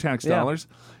after-tax Yeah. dollars.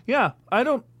 Yeah, I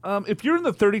don't. If you're in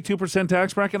the 32%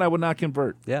 tax bracket, I would not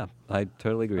convert. Yeah, I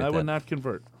totally agree with I that. would not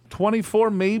convert. 24,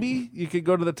 maybe you could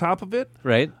go to the top of it.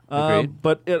 Right? Agreed.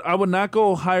 But I would not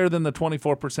go higher than the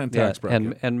 24% tax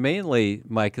bracket. and mainly,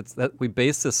 Mike, it's that we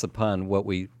base this upon what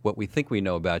we think we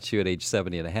know about you at age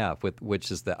 70 and a half,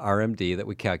 which is the RMD that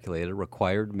we calculated,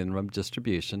 required minimum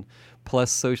distribution,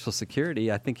 plus Social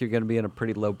Security. I think you're going to be in a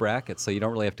pretty low bracket, so you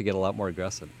don't really have to get a lot more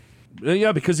aggressive.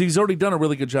 Yeah, because he's already done a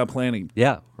really good job planning.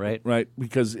 Yeah, right. Right,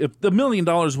 because if the $1 million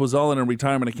was all in a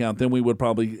retirement account, then we would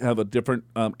probably have a different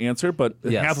answer, but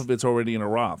Yes. half of it's already in a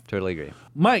Roth. Totally agree.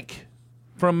 Mike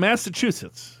from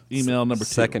Massachusetts, email number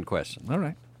 2. Second question. All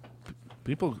right.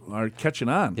 People are catching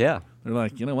on. Yeah. They're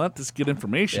like, you know what? This is good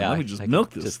information. Yeah, Let me just I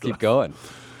milk can this. Just keep going.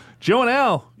 Joe and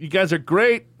Al, you guys are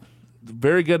great.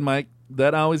 Very good, Mike.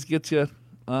 That always gets you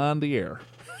on the air.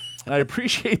 I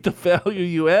appreciate the value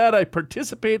you add. I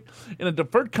participate in a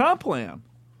deferred comp plan.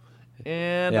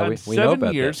 And Yeah, I'm we know 7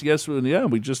 about years. that. Yes, yeah,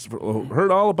 we just heard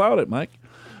all about it, Mike.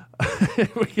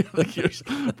 Years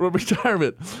from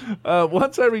retirement.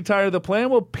 Once I retire, the plan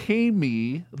will pay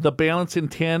me the balance in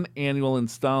 10 annual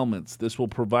installments. This will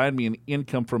provide me an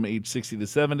income from age 60 to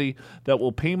 70 that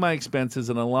will pay my expenses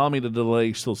and allow me to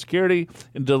delay Social Security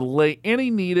and delay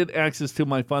any needed access to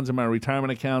my funds in my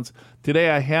retirement accounts. Today,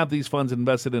 I have these funds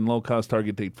invested in low-cost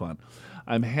target date fund.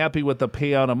 I'm happy with the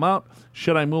payout amount.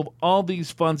 Should I move all these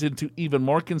funds into even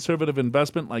more conservative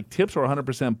investment like TIPS or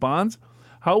 100% bonds?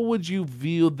 How would you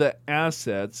view the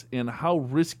assets, and how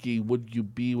risky would you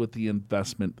be with the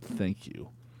investment? Thank you.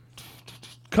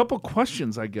 Couple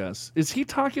questions, I guess. Is he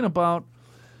talking about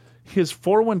his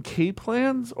 401k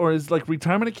plans or his like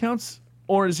retirement accounts,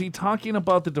 or is he talking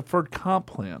about the deferred comp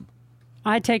plan?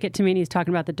 I take it to mean he's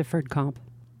talking about the deferred comp.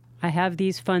 I have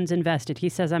these funds invested. He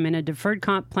says I'm in a deferred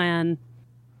comp plan.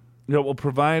 That will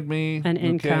provide me An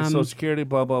income. Social Security,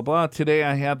 blah, blah, blah. Today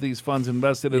I have these funds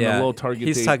invested in a low target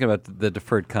He's date. talking about the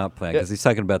deferred comp plan because he's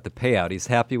talking about the payout. He's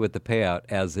happy with the payout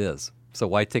as is. So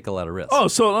why take a lot of risk? Oh,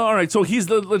 so all right. So he's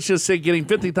let's just say getting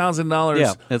 $50,000.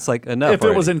 yeah, it's like enough. if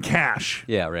it was already. in cash.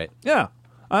 Yeah, right. Yeah,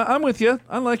 I'm with you.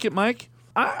 I like it, Mike.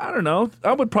 I don't know.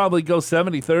 I would probably go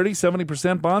 70-30,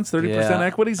 70% bonds, 30% Yeah,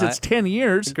 equities. It's 10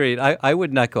 years. Agreed. I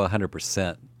would not go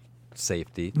 100%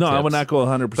 safety. No, I would tips. not go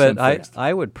 100% But fixed.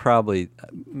 I would probably,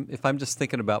 if I'm just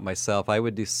thinking about myself, I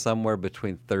would do somewhere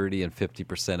between 30 and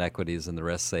 50% equities and the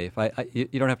rest safe. You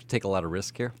don't have to take a lot of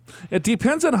risk here. It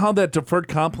depends on how that deferred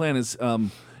comp plan is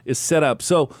set up.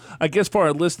 So I guess for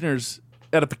our listeners'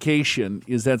 edification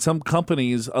is that some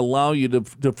companies allow you to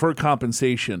defer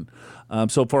compensation.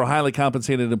 So for highly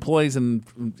compensated employees and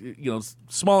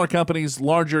smaller companies,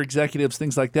 larger executives,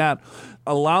 things like that,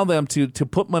 allow them to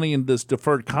put money in this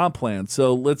deferred comp plan.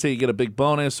 So let's say you get a big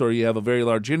bonus or you have a very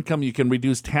large income, you can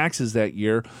reduce taxes that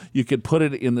year. You could put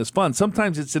it in this fund.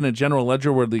 Sometimes it's in a general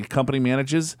ledger where the company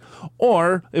manages,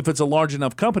 or if it's a large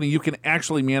enough company, you can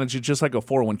actually manage it just like a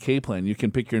 401k plan. You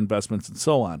can pick your investments and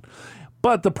so on.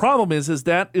 But the problem is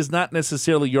that is not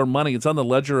necessarily your money. It's on the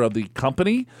ledger of the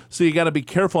company. So you got to be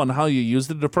careful on how you use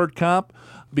the deferred comp,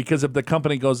 because if the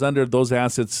company goes under, those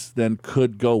assets then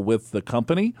could go with the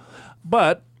company.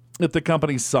 But if the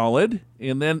company's solid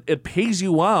and then it pays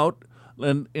you out,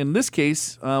 and in this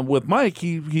case, with Mike,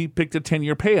 he picked a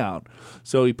 10-year payout.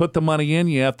 So he put the money in.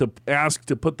 You have to ask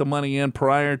to put the money in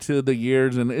prior to the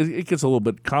years, and it gets a little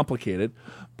bit complicated.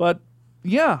 But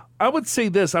yeah, I would say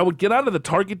this. I would get out of the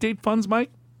target date funds,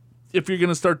 Mike, if you're going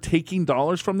to start taking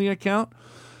dollars from the account,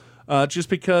 just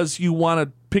because you want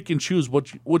to pick and choose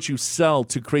what you sell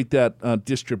to create that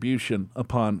distribution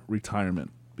upon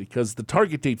retirement. Because the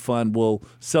target date fund will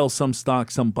sell some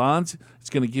stocks, some bonds.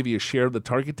 It's going to give you a share of the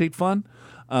target date fund.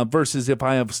 Versus if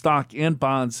I have stock and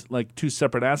bonds, like two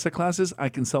separate asset classes, I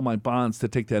can sell my bonds to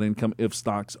take that income if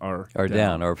stocks are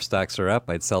down. Or if stocks are up,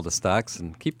 I'd sell the stocks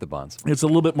and keep the bonds. It's a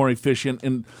little bit more efficient.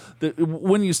 And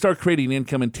when you start creating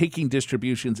income and taking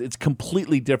distributions, it's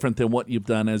completely different than what you've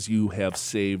done as you have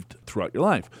saved throughout your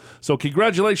life. So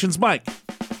congratulations, Mike.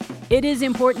 It is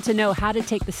important to know how to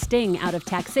take the sting out of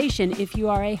taxation if you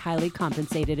are a highly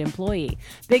compensated employee.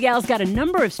 Big Al's got a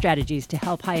number of strategies to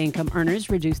help high-income earners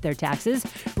reduce their taxes.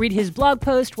 Read his blog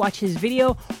post, watch his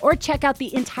video, or check out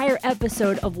the entire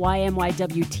episode of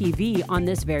YMYW TV on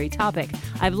this very topic.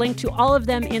 I've linked to all of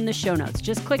them in the show notes.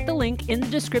 Just click the link in the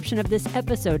description of this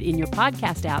episode in your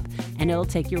podcast app, and it'll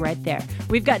take you right there.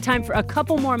 We've got time for a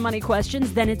couple more money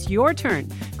questions, then it's your turn.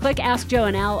 Click Ask Joe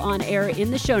and Al on air in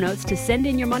the show notes to send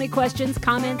in your money questions,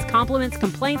 comments, compliments,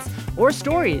 complaints, or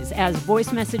stories as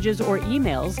voice messages or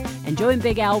emails, and Joe and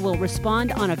Big Al will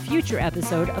respond on a future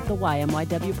episode of the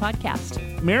YMYW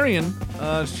podcast. Marion,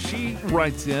 she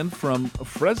writes in from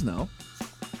Fresno.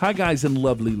 Hi, guys and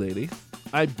lovely lady.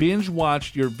 I binge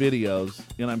watched your videos,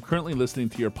 and I'm currently listening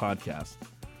to your podcast.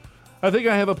 I think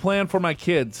I have a plan for my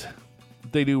kids.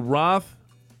 They do Roth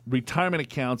retirement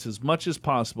accounts as much as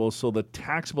possible, so the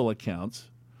taxable accounts,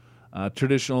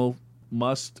 traditional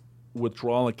must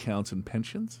withdrawal accounts and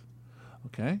pensions,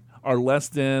 okay, are less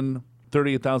than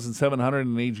 $38,700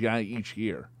 in AGI each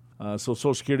year. So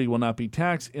Social Security will not be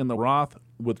taxed, and the Roth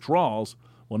withdrawals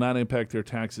will not impact their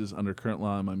taxes under current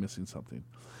law. Am I missing something?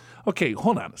 Okay,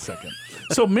 hold on a second.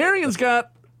 So Marion's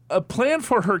got a plan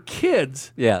for her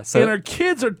kids, Yeah. So and her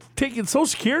kids are taking Social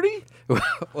Security?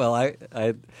 well,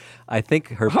 I think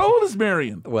her. How old is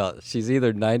Marion? Well, she's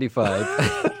either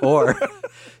 95 or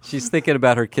she's thinking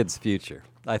about her kid's future.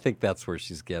 I think that's where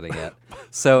she's getting at.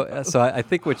 So I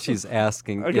think what she's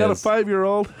asking I got is, a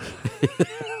 5-year-old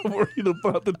worried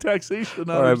about the taxation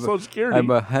on or her Social Security. I'm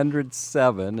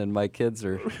 107 and my kids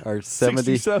are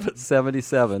 67.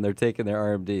 77. They're taking their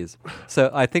RMDs. So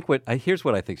I think here's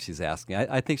what I think she's asking.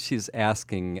 I think she's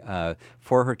asking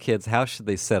for her kids, how should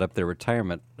they set up their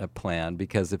retirement plan?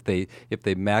 Because if they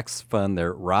max fund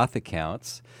their Roth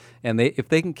accounts, and if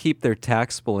they can keep their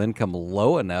taxable income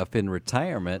low enough in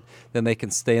retirement, then they can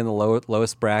stay in the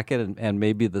lowest bracket, and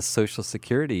maybe the Social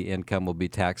Security income will be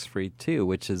tax-free too,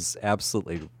 which is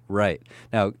absolutely right.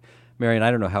 Now, Marion, I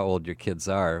don't know how old your kids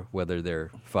are, whether they're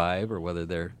 5 or whether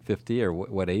they're 50 or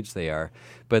what age they are.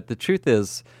 But the truth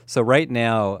is, so right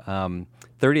now,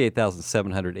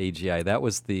 38,700 AGI, that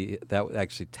was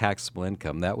actually taxable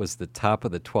income. That was the top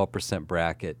of the 12%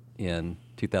 bracket in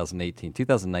 2018.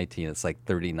 2019, it's like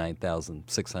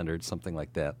 39,600, something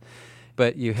like that.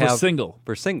 But you have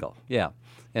For single, yeah.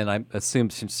 And I assume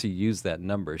since she used that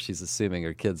number, she's assuming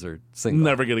her kids are single.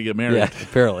 Never going to get married. Yeah,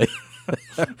 apparently.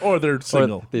 Or they're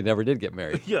single. Or they never did get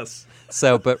married. Yes.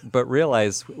 So, but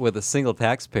realize with a single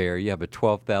taxpayer, you have a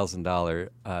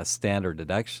 $12,000 standard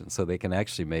deduction, so they can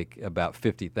actually make about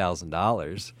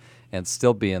 $50,000 and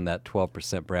still be in that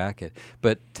 12% bracket.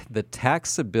 But the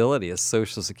taxability of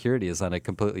Social Security is on a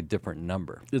completely different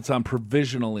number. It's on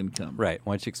provisional income. Right.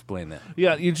 Why don't you explain that?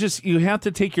 Yeah, you have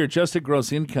to take your adjusted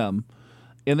gross income,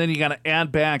 and then you got to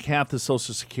add back half the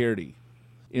Social Security.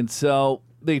 And so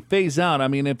they phase out. I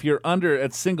mean, if you're under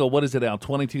at single, what is it, Al?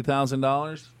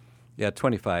 $22,000? Yeah,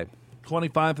 25.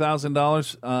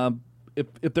 $25,000.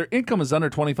 If their income is under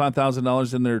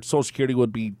 $25,000, then their Social Security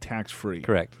would be tax-free.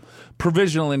 Correct.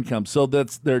 Provisional income. So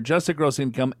that's their adjusted gross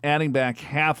income, adding back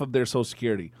half of their Social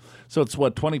Security. So it's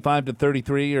what, 25 to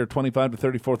 33 or 25 to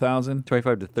 34,000?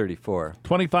 25 to 34.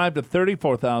 $25 to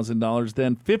 $34,000.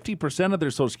 Then 50% of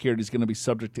their Social Security is going to be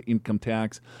subject to income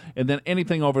tax, and then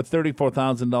anything over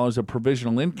 $34,000 of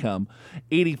provisional income,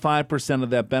 85% of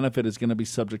that benefit is going to be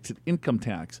subject to income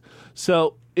tax.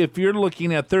 So if you're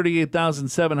looking at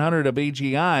 $38,700 of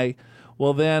AGI,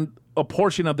 well then a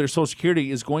portion of their Social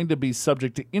Security is going to be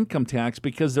subject to income tax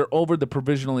because they're over the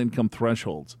provisional income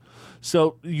thresholds.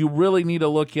 So you really need to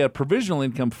look at provisional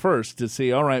income first to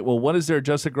see, all right, well, what is their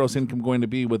adjusted gross income going to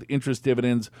be with interest,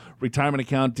 dividends, retirement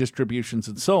account distributions,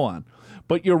 and so on.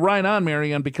 But you're right on,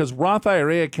 Marianne, because Roth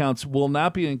IRA accounts will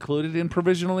not be included in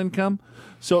provisional income.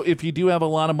 So if you do have a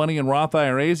lot of money in Roth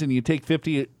IRAs and you take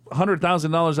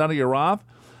 $100,000 out of your Roth,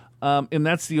 and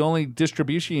that's the only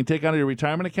distribution you take out of your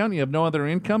retirement account, you have no other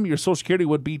income, your Social Security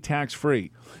would be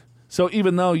tax-free. So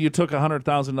even though you took a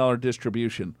 $100,000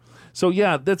 distribution. So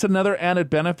yeah, that's another added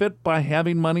benefit by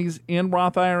having monies in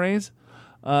Roth IRAs,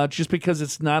 just because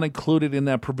it's not included in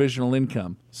that provisional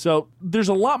income. So there's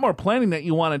a lot more planning that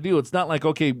you want to do. It's not like,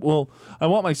 okay, well, I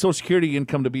want my Social Security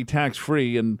income to be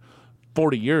tax-free in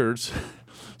 40 years,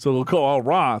 so they'll go all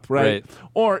Roth, right?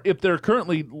 Or if they're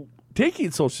currently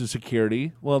taking Social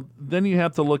Security, well, then you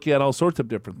have to look at all sorts of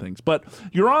different things. But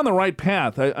you're on the right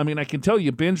path. I mean, I can tell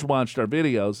you binge watched our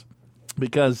videos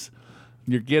because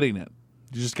you're getting it.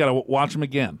 You just got to watch them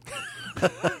again.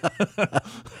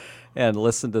 And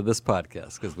listen to this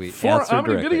podcast because we answer How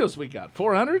many directly. videos we got?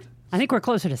 400? I think we're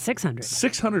closer to 600.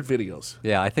 600 videos.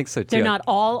 Yeah, I think so too. They're not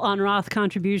all on Roth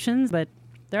contributions, but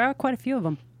there are quite a few of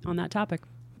them on that topic.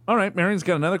 All right, Marion's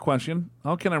got another question.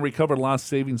 How can I recover lost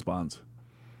savings bonds?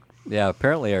 Yeah,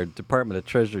 apparently our Department of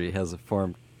Treasury has a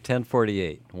form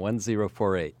 1048.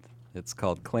 It's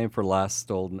called Claim for Lost,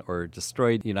 Stolen, or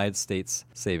Destroyed United States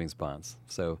Savings Bonds.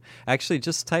 So actually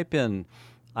just type in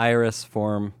IRS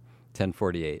form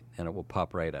 1048 and it will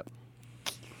pop right up.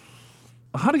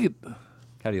 How do you...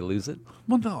 How do you lose it?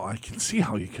 Well, no, I can see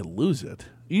how you could lose it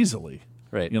easily.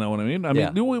 Right. You know what I mean? I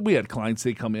Yeah. mean, we had clients,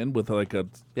 they come in with like a,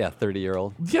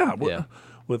 30-year-old.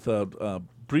 with a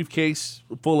briefcase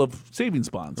full of savings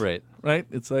bonds. Right. Right?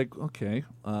 It's like, okay,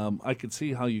 I could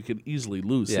see how you could easily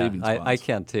lose savings bonds. I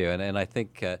can too, and I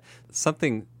think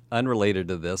something unrelated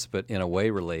to this, but in a way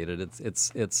related.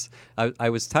 I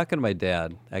was talking to my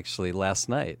dad actually last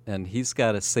night, and he's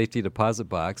got a safety deposit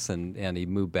box, and he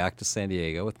moved back to San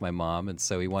Diego with my mom, and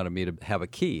so he wanted me to have a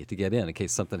key to get in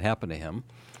case something happened to him.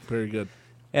 Very good.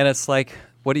 And it's like,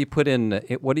 what do you put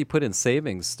in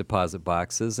savings deposit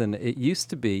boxes? And it used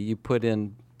to be you put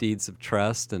in deeds of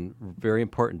trust and very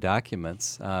important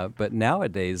documents, but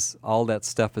nowadays all that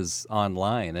stuff is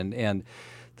online. And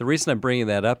the reason I'm bringing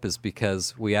that up is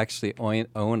because we actually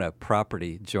own a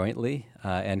property jointly,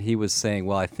 and he was saying,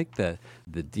 well, I think the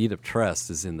deed of trust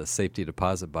is in the safety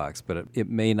deposit box, but it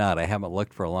may not. I haven't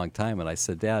looked for a long time. And I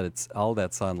said, Dad, it's all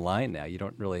that's online now. You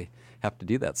don't really have to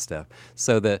do that stuff.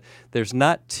 So there's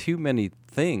not too many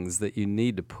things that you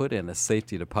need to put in a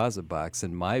safety deposit box,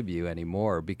 in my view,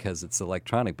 anymore, because it's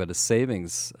electronic. But a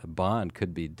savings bond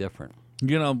could be different.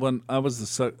 You know, when I was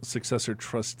the successor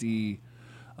trustee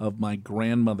of my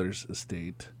grandmother's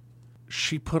estate,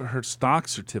 she put her stock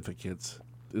certificates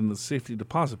in the safety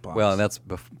deposit box. Well, and that's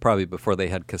probably before they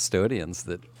had custodians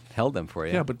that held them for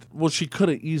you. Yeah, but she could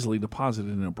have easily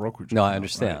deposited in a brokerage. No, account, I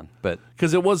understand, right? but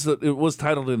because it was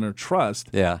titled in her trust.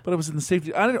 Yeah, but it was in the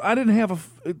safety. I didn't have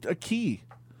a key.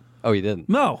 Oh, you didn't?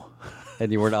 No,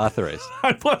 and you weren't authorized.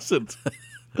 I wasn't.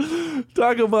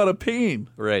 Talk about a pain.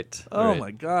 Right. Oh right.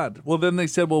 my God. Well, then they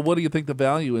said, well, what do you think the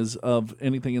value is of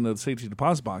anything in the safety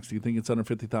deposit box? Do you think it's under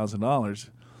 $50,000?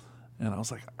 And I was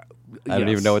like, I don't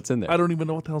even know what's in there. I don't even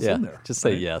know what the hell's in there. Just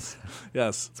say right? yes.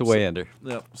 Yes. It's a way under.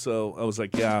 Yeah. So I was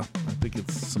like, yeah, I think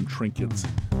it's some trinkets,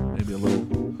 maybe a little.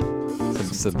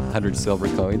 Some 100 silver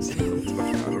coins.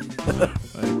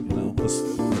 Right, you know,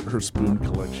 her spoon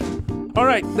collection. All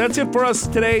right, that's it for us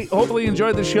today. Hopefully you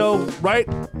enjoyed the show, right?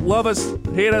 Love us,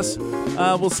 hate us.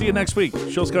 We'll see you next week.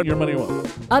 Show's got your money well.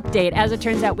 Update, as it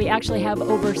turns out, we actually have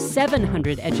over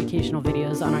 700 educational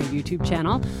videos on our YouTube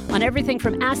channel on everything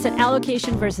from asset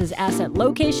allocation versus asset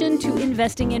location to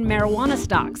investing in marijuana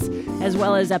stocks, as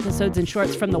well as episodes and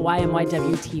shorts from the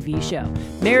YMYW TV show.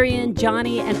 Marion,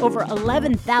 Johnny, and over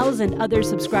 11,000 other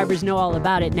subscribers know all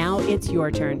about it. Now it's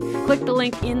your turn. Click the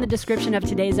link in the description of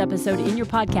today's episode in your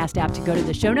podcast app to go to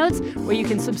the show notes, where you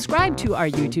can subscribe to our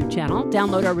YouTube channel,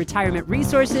 download our retirement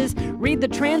resources, read the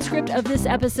transcript of this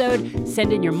episode,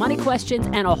 send in your money questions,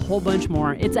 and a whole bunch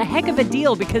more. It's a heck of a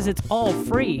deal because it's all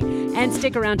free. And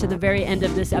stick around to the very end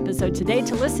of this episode today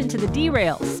to listen to the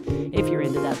derails, if you're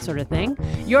into that sort of thing.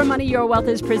 Your Money, Your Wealth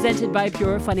is presented by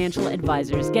Pure Financial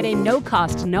Advisors. Get a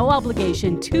no-cost,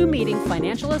 no-obligation 2-meeting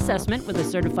financial assessment with a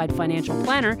certified financial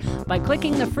planner by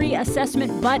clicking the free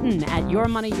assessment button at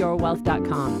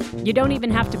yourmoneyyourwealth.com. You don't even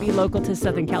have to be local to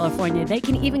Southern California. They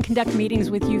can even conduct meetings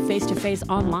with you face-to-face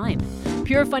online.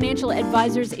 Pure Financial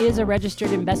Advisors is a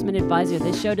registered investment advisor.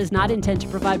 This show does not intend to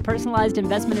provide personalized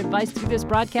investment advice through this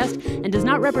broadcast and does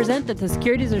not represent that the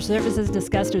securities or services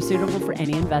discussed are suitable for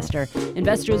any investor.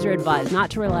 Investors are advised not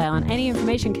to rely on any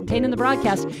information contained in the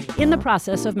broadcast in the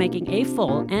process of making a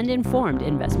full and informed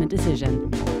investment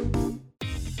decision.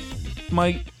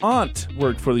 My aunt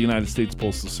worked for the United States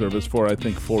Postal Service for, I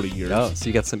think, 40 years. Oh, so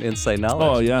you got some inside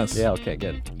knowledge. Oh, yes. Yeah, okay,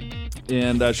 good.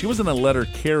 And she wasn't a letter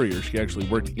carrier. She actually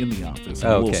worked in the office in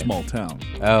a little small town.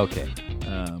 Oh, okay.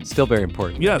 Still very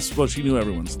important. Yes, well, she knew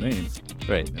everyone's name.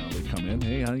 Right. You know, they come in,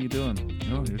 hey, how you doing?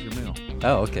 Oh, here's your mail.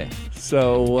 Oh, okay.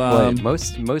 So, Boy,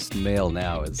 most mail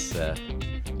now is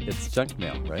it's junk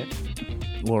mail, right?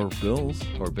 Or bills.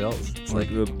 Or bills. It's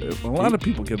like a lot of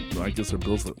people get, I guess, their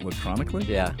bills electronically.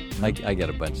 Yeah, I get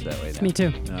a bunch that way now. Me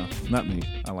too. No, not me.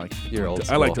 I like. You're old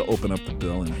school. I like to open up the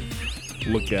bill and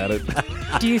look at it.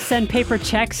 Do you send paper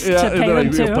checks to Yeah, pay and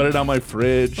them then I too? put it on my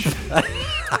fridge.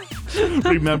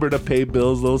 Remember to pay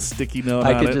bills, little sticky note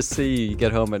on it. I could just see you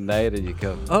get home at night and you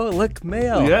go, oh, look,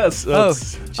 mail. Yes. Oh,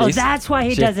 that's why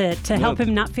he does it, to help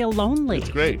him not feel lonely. It's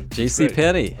great. J.C.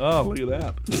 Penney. Oh, look at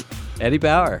that. Eddie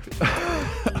Bauer.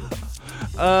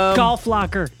 Golf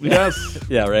locker. Yes.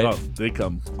 Yeah, right. Oh, they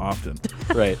come often.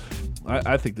 Right.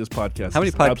 I think this podcast. How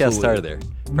many podcasts are there?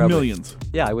 Probably. Millions.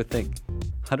 Yeah, I would think.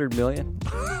 100 million?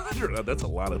 That's a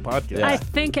lot of podcasts. Yeah. I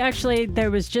think actually there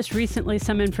was just recently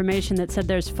some information that said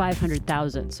there's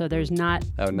 500,000. So there's not,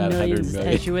 not millions 100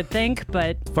 million. as you would think,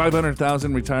 but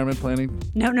 500,000 retirement planning.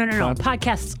 no.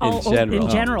 Podcasts In in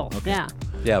general. Oh, okay. Yeah.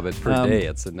 Yeah, but per day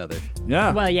it's another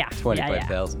Yeah. Well, yeah.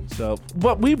 25,000. So,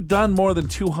 but we've done more than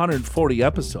 240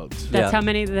 episodes. That's how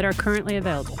many that are currently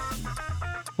available.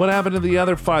 What happened to the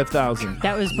other 5,000?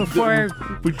 That was before.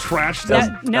 We trashed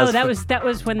them. That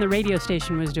was when the radio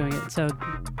station was doing it. So.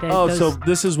 So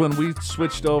this is when we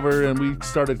switched over and we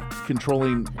started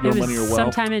controlling Your Money or Wealth.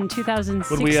 Sometime in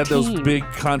 2016. When we had those big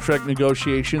contract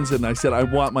negotiations, and I said I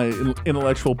want my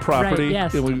intellectual property, right,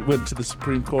 yes. and we went to the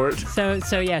Supreme Court.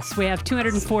 So yes, we have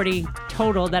 240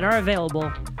 total that are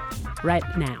available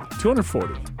right now.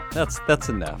 240. That's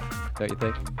enough, don't you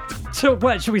think? So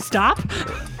what? Should we stop?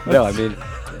 No, I mean,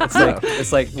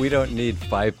 it's like we don't need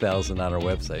 5,000 on our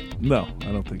website. No,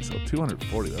 I don't think so.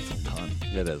 240. That's a ton.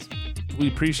 It is. We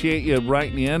appreciate you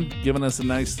writing in, giving us a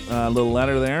nice little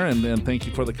letter there, and thank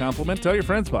you for the compliment. Tell your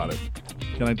friends about it.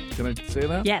 Can I say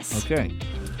that? Yes. Okay.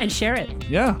 And share it.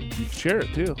 Yeah, you can share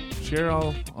it too. Share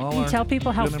all our tell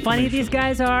people how good funny these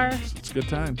information. guys are. It's a good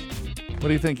time. What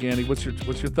do you think, Andy? What's your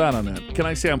thought on that? Can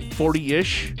I say I'm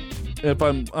 40-ish if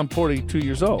I'm 42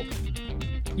 years old?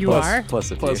 You are?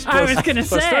 Plus a few. I was gonna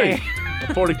plus say. 3.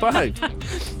 I'm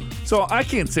 45. So I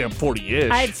can't say I'm 40-ish.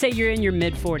 I'd say you're in your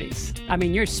mid-40s. I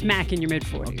mean, you're smack in your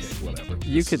mid-40s. Okay, whatever.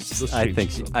 You could. Let's I change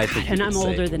think. this up. I think. you And I'm could say-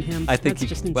 older than him. I think That's you.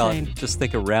 just Well, insane. just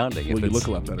think of rounding. Well, If you it's look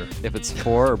a lot better. if it's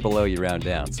 4 or below, you round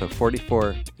down. So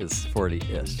 44 is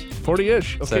 40-ish.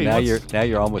 40-ish. Okay. So now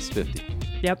you're almost 50.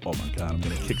 Yep. Oh my God! I'm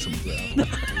gonna kick someone's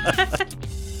ass.